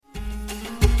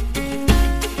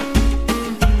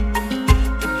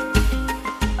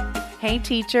Hey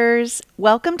teachers,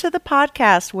 welcome to the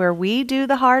podcast where we do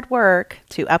the hard work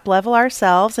to uplevel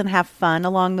ourselves and have fun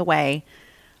along the way.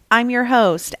 I'm your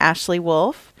host, Ashley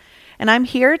Wolf, and I'm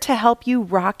here to help you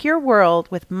rock your world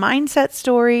with mindset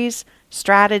stories,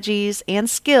 strategies, and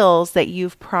skills that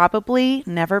you've probably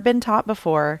never been taught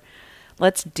before.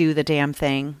 Let's do the damn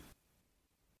thing.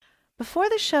 Before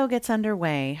the show gets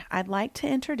underway, I'd like to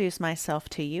introduce myself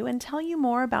to you and tell you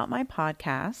more about my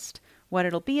podcast, what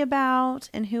it'll be about,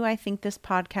 and who I think this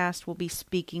podcast will be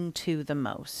speaking to the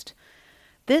most.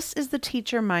 This is the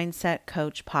Teacher Mindset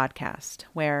Coach podcast,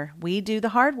 where we do the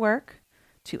hard work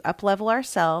to uplevel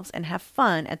ourselves and have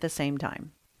fun at the same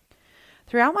time.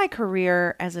 Throughout my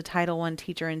career as a Title I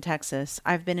teacher in Texas,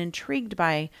 I've been intrigued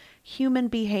by human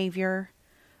behavior,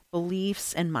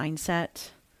 beliefs, and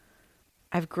mindset.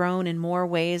 I've grown in more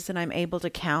ways than I'm able to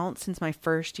count since my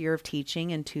first year of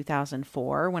teaching in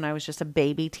 2004, when I was just a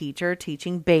baby teacher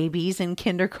teaching babies in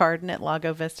kindergarten at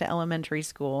Lago Vista Elementary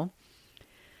School.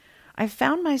 I've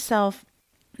found myself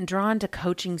drawn to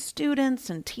coaching students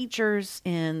and teachers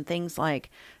in things like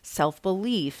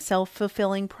self-belief,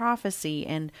 self-fulfilling prophecy,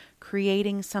 and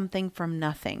creating something from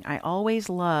nothing. I always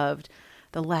loved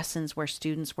the lessons where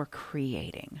students were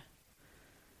creating.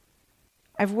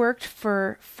 I've worked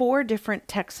for 4 different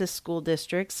Texas school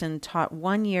districts and taught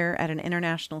 1 year at an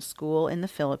international school in the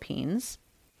Philippines.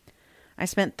 I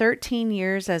spent 13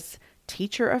 years as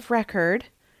teacher of record,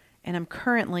 and I'm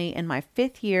currently in my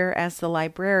 5th year as the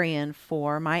librarian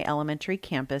for my elementary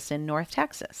campus in North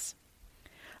Texas.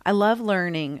 I love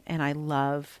learning and I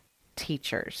love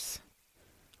teachers.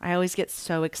 I always get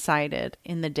so excited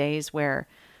in the days where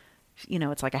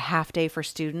it's like a half day for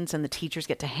students and the teachers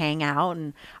get to hang out.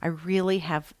 And I really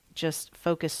have just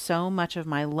focused so much of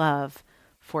my love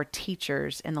for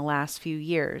teachers in the last few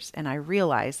years. And I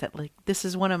realize that this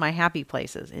is one of my happy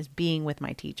places, is being with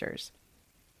my teachers.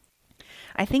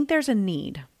 I think there's a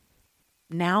need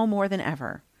now more than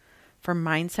ever for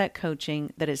mindset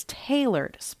coaching that is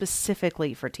tailored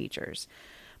specifically for teachers.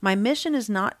 My mission is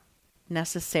not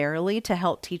necessarily to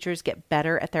help teachers get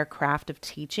better at their craft of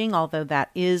teaching, although that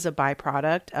is a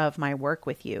byproduct of my work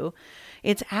with you.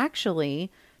 It's actually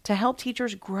to help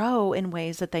teachers grow in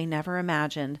ways that they never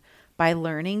imagined by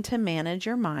learning to manage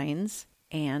your minds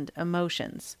and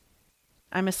emotions.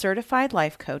 I'm a certified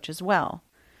life coach as well.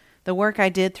 The work I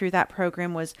did through that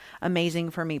program was amazing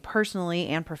for me personally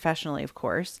and professionally, of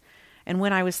course. And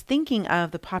when I was thinking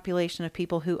of the population of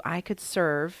people who I could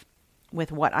serve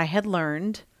with what I had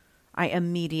learned, I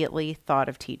immediately thought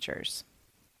of teachers.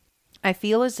 I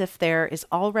feel as if there is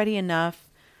already enough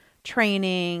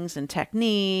trainings and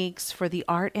techniques for the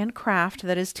art and craft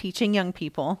that is teaching young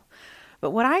people.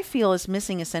 But what I feel is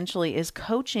missing essentially is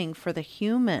coaching for the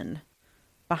human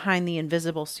behind the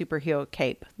invisible superhero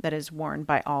cape that is worn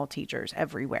by all teachers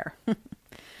everywhere.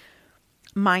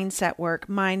 Mindset work,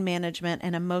 mind management,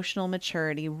 and emotional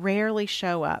maturity rarely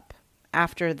show up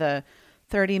after the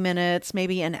 30 minutes,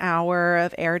 maybe an hour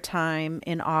of airtime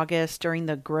in August during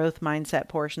the growth mindset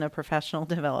portion of professional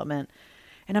development.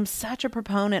 And I'm such a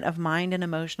proponent of mind and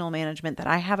emotional management that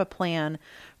I have a plan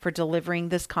for delivering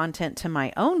this content to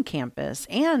my own campus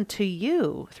and to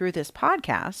you through this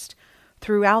podcast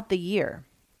throughout the year.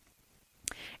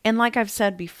 And like I've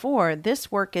said before, this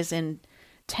work is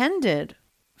intended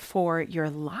for your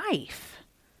life,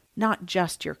 not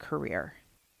just your career.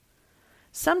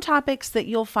 Some topics that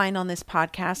you'll find on this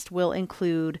podcast will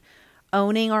include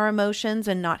owning our emotions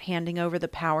and not handing over the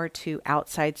power to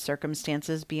outside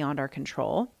circumstances beyond our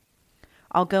control.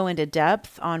 I'll go into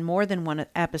depth on more than one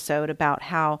episode about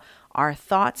how our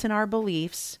thoughts and our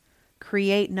beliefs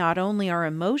create not only our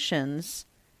emotions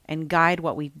and guide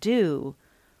what we do,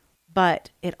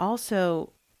 but it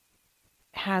also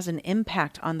has an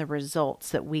impact on the results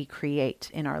that we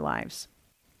create in our lives.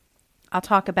 I'll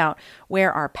talk about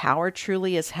where our power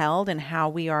truly is held and how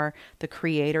we are the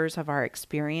creators of our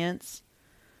experience.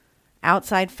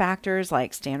 Outside factors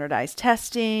like standardized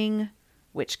testing,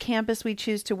 which campus we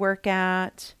choose to work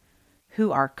at,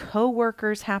 who our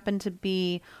coworkers happen to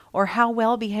be, or how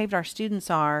well behaved our students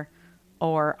are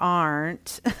or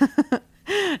aren't,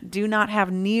 do not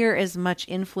have near as much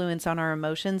influence on our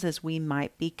emotions as we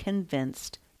might be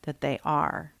convinced that they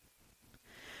are.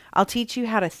 I'll teach you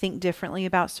how to think differently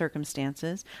about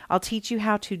circumstances. I'll teach you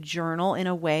how to journal in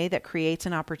a way that creates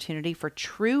an opportunity for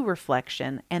true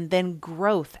reflection and then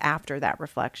growth after that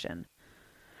reflection.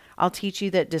 I'll teach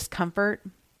you that discomfort,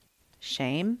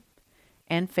 shame,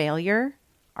 and failure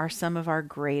are some of our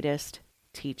greatest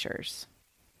teachers.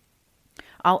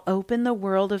 I'll open the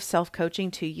world of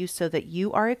self-coaching to you so that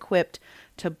you are equipped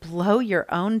to blow your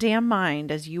own damn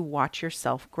mind as you watch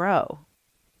yourself grow.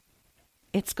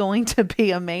 It's going to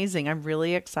be amazing. I'm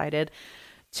really excited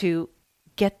to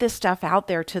get this stuff out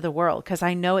there to the world because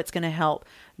I know it's going to help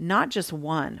not just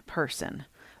one person,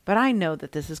 but I know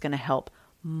that this is going to help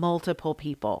multiple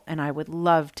people, and I would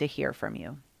love to hear from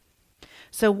you.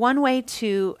 So one way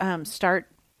to start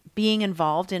being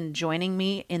involved in joining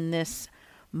me in this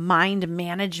mind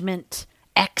management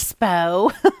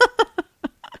expo,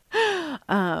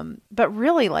 but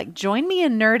really join me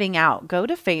in nerding out. Go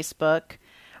to Facebook.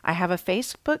 I have a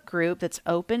Facebook group that's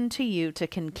open to you to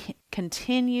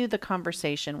continue the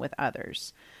conversation with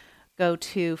others. Go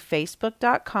to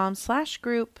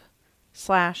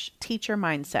facebook.com/group/teacher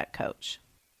mindset coach.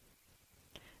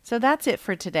 So that's it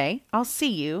for today. I'll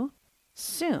see you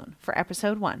soon for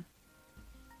episode 1.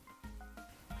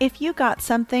 If you got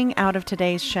something out of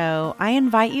today's show, I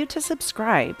invite you to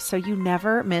subscribe so you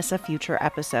never miss a future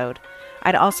episode.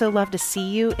 I'd also love to see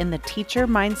you in the Teacher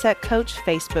Mindset Coach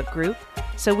Facebook group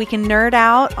so we can nerd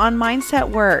out on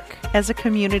mindset work as a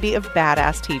community of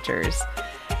badass teachers.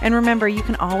 And remember, you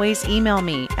can always email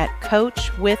me at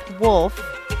coachwithwolfe,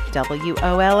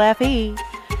 WOLFE,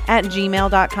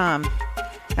 @gmail.com.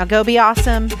 Now go be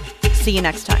awesome. See you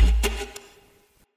next time.